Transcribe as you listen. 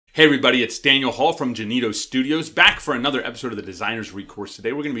Hey everybody, it's Daniel Hall from Jenito Studios, back for another episode of the Designer's Recourse.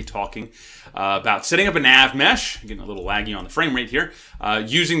 Today we're going to be talking about setting up a Navmesh, getting a little laggy on the frame rate here,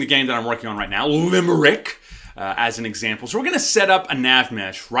 using the game that I'm working on right now, Limerick, as an example. So we're going to set up a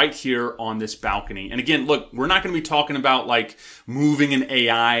Navmesh right here on this balcony. And again, look, we're not going to be talking about like moving an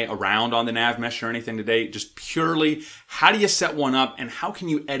AI around on the Navmesh or anything today, just purely how do you set one up and how can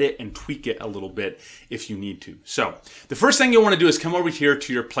you edit and tweak it a little bit if you need to. So the first thing you'll want to do is come over here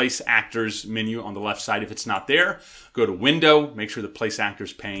to your Place Actors menu on the left side. If it's not there, go to Window, make sure the Place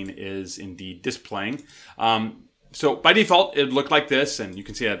Actors pane is indeed displaying. So by default, it looked like this, and you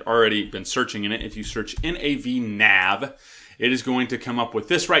can see I'd already been searching in it. If you search NAVNav, it is going to come up with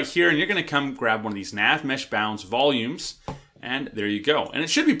this right here, and you're going to come grab one of these Navmesh bounds volumes, and there you go. And it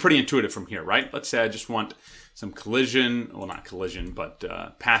should be pretty intuitive from here, right? Let's say I just want some collision, well, not collision, but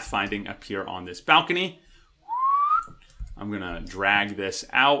pathfinding up here on this balcony. I'm going to drag this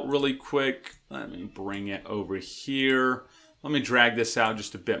out really quick. Let me bring it over here. Let me drag this out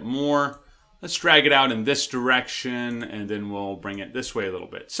just a bit more. Let's drag it out in this direction, and then we'll bring it this way a little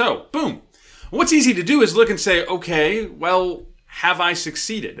bit. So, boom. What's easy to do is look and say, okay, well, have I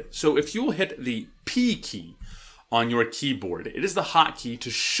succeeded? So if you'll hit the P key on your keyboard, it is the hotkey to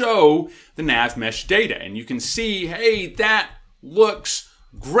show the Navmesh data. And you can see, hey, that looks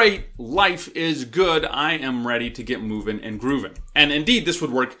great. Life is good. I am ready to get moving and grooving. And indeed, this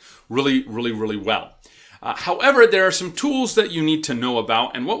would work really, really, really well. However, there are some tools that you need to know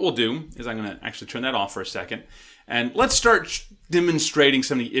about, and what we'll do is I'm going to actually turn that off for a second, and let's start demonstrating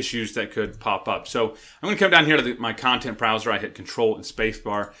some of the issues that could pop up. So I'm going to come down here to my content browser. I hit Control and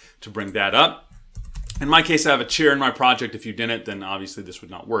Spacebar to bring that up. In my case, I have a chair in my project. If you didn't, then obviously this would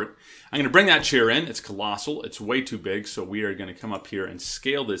not work. I'm going to bring that chair in. It's colossal. It's way too big, so we are going to come up here and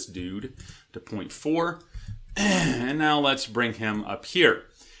scale this dude to 0.4. And now let's bring him up here.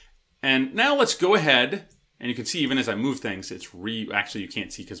 And now let's go ahead, and you can see even as I move things, it's actually you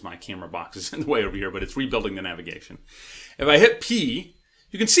can't see because my camera box is in the way over here, but it's rebuilding the navigation. If I hit P,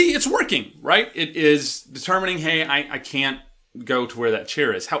 you can see it's working, right? It is determining, hey, I can't go to where that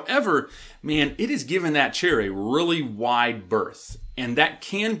chair is. However, man, it is giving that chair a really wide berth, and that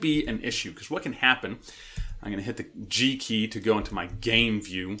can be an issue because what can happen, I'm going to hit the G key to go into my game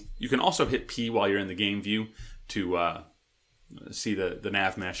view. You can also hit P while you're in the game view to see the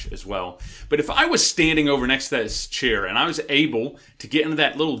Navmesh as well. But if I was standing over next to this chair and I was able to get into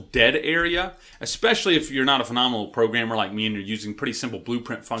that little dead area, especially if you're not a phenomenal programmer like me and you're using pretty simple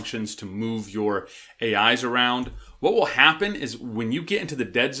blueprint functions to move your AIs around, what will happen is when you get into the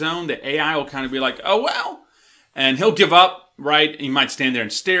dead zone, the AI will kind of be like, oh, well, and he'll give up, right? He might stand there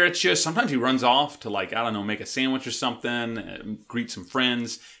and stare at you. Sometimes he runs off to, like, I don't know, make a sandwich or something, greet some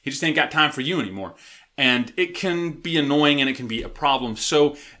friends. He just ain't got time for you anymore. And it can be annoying and it can be a problem.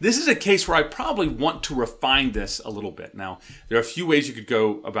 So this is a case where I probably want to refine this a little bit. Now, there are a few ways you could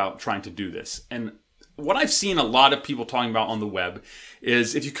go about trying to do this. And what I've seen a lot of people talking about on the web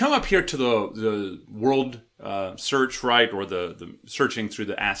is if you come up here to the world search, right, or the searching through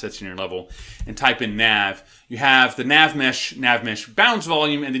the assets in your level and type in nav, you have the Navmesh bounds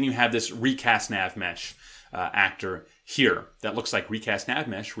volume, and then you have this recast Navmesh actor here that looks like recast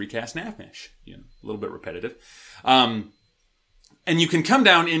Navmesh, you know, a little bit repetitive. And you can come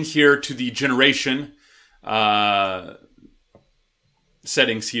down in here to the generation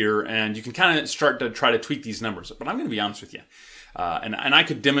settings here, and you can kind of start to try to tweak these numbers. But I'm going to be honest with you, and I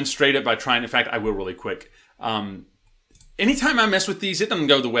could demonstrate it by trying. In fact, I will really quick. Anytime I mess with these, it doesn't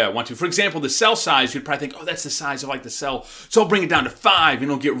go the way I want to. For example, the cell size, you'd probably think, oh, that's the size of like the cell, so I'll bring it down to 5 and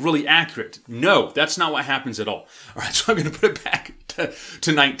it'll get really accurate. No, that's not what happens at all. All right, so I'm going to put it back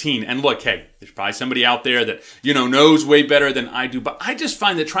to 19. And look, hey, there's probably somebody out there that, you know, knows way better than I do, but I just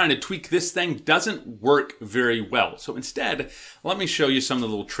find that trying to tweak this thing doesn't work very well. So instead, let me show you some of the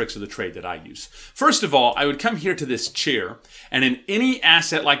little tricks of the trade that I use. First of all, I would come here to this chair, and in any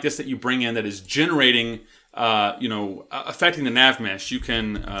asset like this that you bring in that is generating affecting the Navmesh, you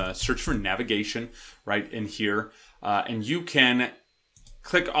can search for navigation right in here, and you can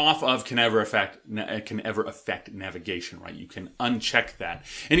click off of can ever affect navigation, right? You can uncheck that.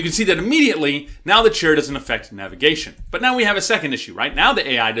 And you can see that immediately, now the chair doesn't affect navigation. But now we have a second issue, right? Now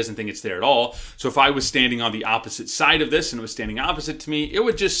the AI doesn't think it's there at all. So if I was standing on the opposite side of this and it was standing opposite to me, it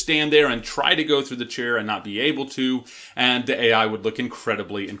would just stand there and try to go through the chair and not be able to. And the AI would look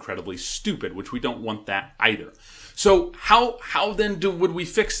incredibly, incredibly stupid, which we don't want that either. So how then would we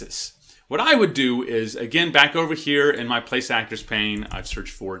fix this? What I would do is, again, back over here in my Place Actors pane, I've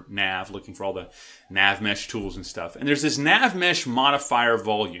searched for Nav, looking for all the Navmesh tools and stuff. And there's this Navmesh modifier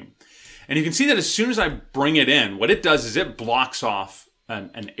volume. And you can see that as soon as I bring it in, what it does is it blocks off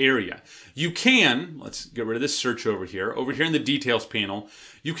an area. You can, let's get rid of this search over here. Over here in the details panel,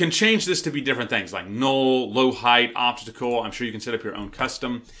 you can change this to be different things like null, low height, obstacle. I'm sure you can set up your own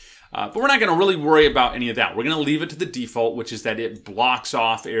custom. But we're not going to really worry about any of that. We're going to leave it to the default, which is that it blocks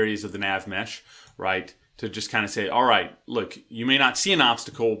off areas of the nav mesh, right? To just kind of say, all right, look, you may not see an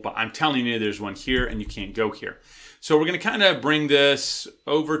obstacle, but I'm telling you there's one here and you can't go here. So we're going to kind of bring this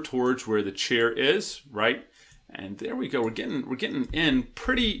over towards where the chair is, right? And there we go. We're getting in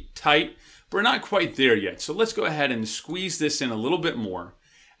pretty tight, but we're not quite there yet. So let's go ahead and squeeze this in a little bit more.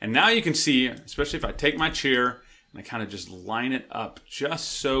 And now you can see, especially if I take my chair and I kind of just line it up just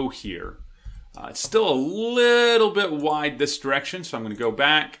so here. It's still a little bit wide this direction, so I'm going to go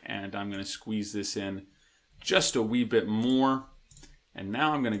back and I'm going to squeeze this in just a wee bit more. And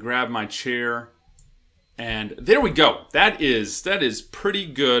now I'm going to grab my chair, and there we go. That is pretty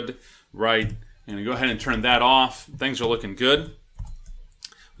good, right? I'm going to go ahead and turn that off. Things are looking good.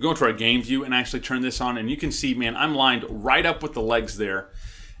 We go into our game view and actually turn this on, and you can see, man, I'm lined right up with the legs there.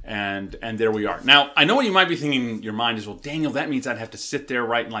 And there we are. Now, I know what you might be thinking in your mind is, well, Daniel, that means I'd have to sit there,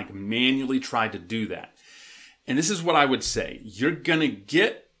 right, and like manually try to do that. And this is what I would say. You're going to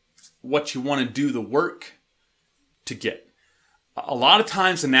get what you want to do the work to get. A lot of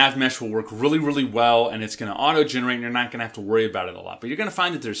times the nav mesh will work really, really well, and it's going to auto-generate, and you're not going to have to worry about it a lot. But you're going to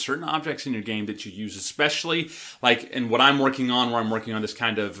find that there's certain objects in your game that you use, especially like in what I'm working on, where I'm working on this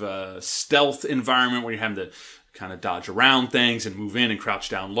kind of stealth environment where you're having to kind of dodge around things and move in and crouch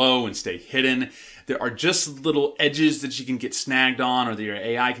down low and stay hidden. There are just little edges that you can get snagged on, or that your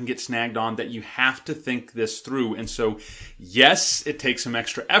AI can get snagged on, that you have to think this through. And so, yes, it takes some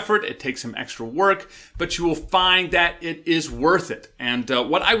extra effort, it takes some extra work, but you will find that it is worth it. And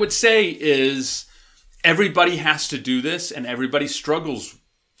what I would say is everybody has to do this, and everybody struggles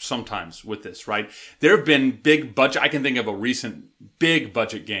sometimes with this, right? There have been big budget. I can think of a recent big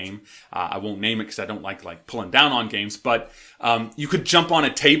budget game. I won't name it because I don't like pulling down on games, but you could jump on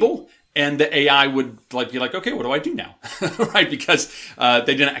a table and the AI would be like, okay, what do I do now? Right? Because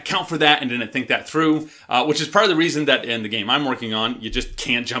they didn't account for that and didn't think that through, which is part of the reason that in the game I'm working on, you just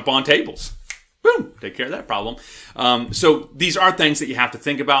can't jump on tables. Boom, take care of that problem. So these are things that you have to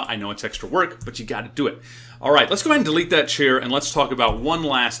think about. I know it's extra work, but you got to do it. All right, let's go ahead and delete that chair, and let's talk about one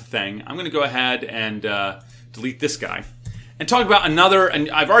last thing. I'm going to go ahead and delete this guy and talk about another,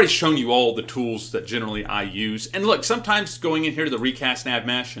 and I've already shown you all the tools that generally I use. And look, sometimes going in here to the recast nav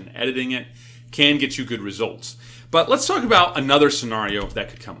mesh and editing it can get you good results. But let's talk about another scenario that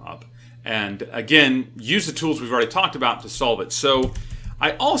could come up. And again, use the tools we've already talked about to solve it. So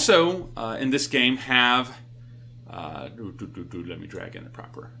I also, in this game, have, let me drag in the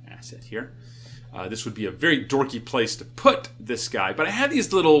proper asset here. This would be a very dorky place to put this guy, but I have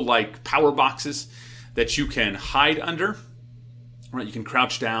these little like power boxes that you can hide under. Right, you can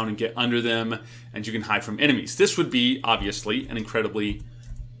crouch down and get under them, and you can hide from enemies. This would be obviously an incredibly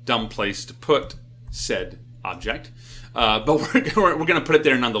dumb place to put said object, but we're going to put it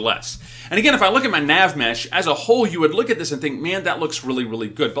there nonetheless. And again, if I look at my nav mesh as a whole, you would look at this and think, man, that looks really, really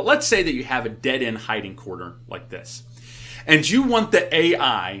good. But let's say that you have a dead-end hiding corner like this, and you want the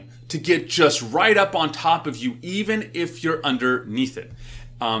AI to get just right up on top of you, even if you're underneath it.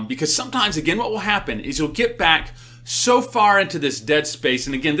 Because sometimes, again, what will happen is you'll get back so far into this dead space,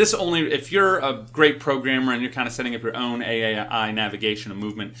 and again, this only, if you're a great programmer and you're kind of setting up your own AI navigation and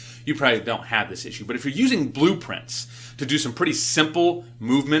movement, you probably don't have this issue. But if you're using blueprints to do some pretty simple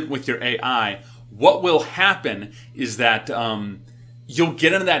movement with your AI, what will happen is that you'll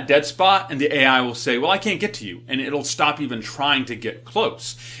get into that dead spot and the AI will say, well, I can't get to you. And it'll stop even trying to get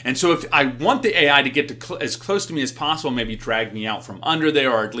close. And so if I want the AI to get to as close to me as possible, maybe drag me out from under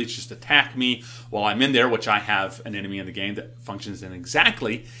there, or at least just attack me while I'm in there, which I have an enemy in the game that functions in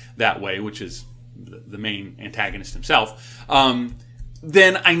exactly that way, which is the main antagonist himself,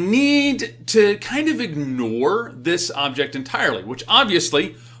 then I need to kind of ignore this object entirely, which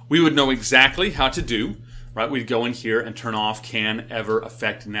obviously we would know exactly how to do. Right, we'd go in here and turn off can ever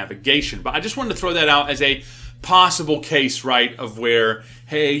affect navigation. But I just wanted to throw that out as a possible case, right, of where,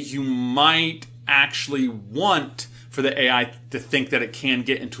 hey, you might actually want for the AI to think that it can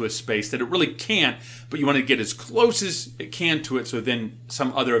get into a space that it really can't, but you want to get as close as it can to it, so then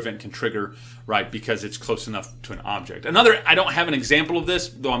some other event can trigger, right, because it's close enough to an object. Another, I don't have an example of this,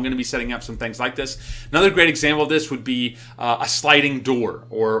 though I'm going to be setting up some things like this. Another great example of this would be a sliding door,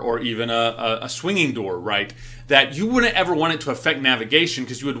 or even a swinging door, right, that you wouldn't ever want it to affect navigation,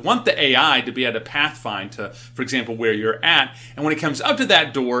 because you would want the AI to be able to pathfind to, for example, where you're at. And when it comes up to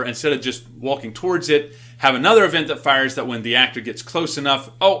that door, instead of just walking towards it, have another event that fires that when the actor gets close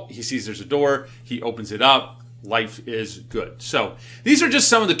enough, oh, he sees there's a door, he opens it up, life is good. So these are just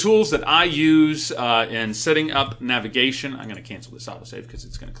some of the tools that I use in setting up navigation. I'm going to cancel this autosave because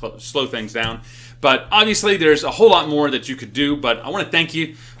it's going to slow things down. But obviously there's a whole lot more that you could do. But I want to thank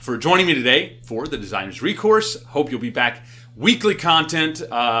you for joining me today for the Designer's Recourse. Hope you'll be back. Weekly content.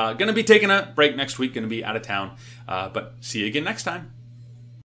 Going to be taking a break next week. Going to be out of town. But see you again next time.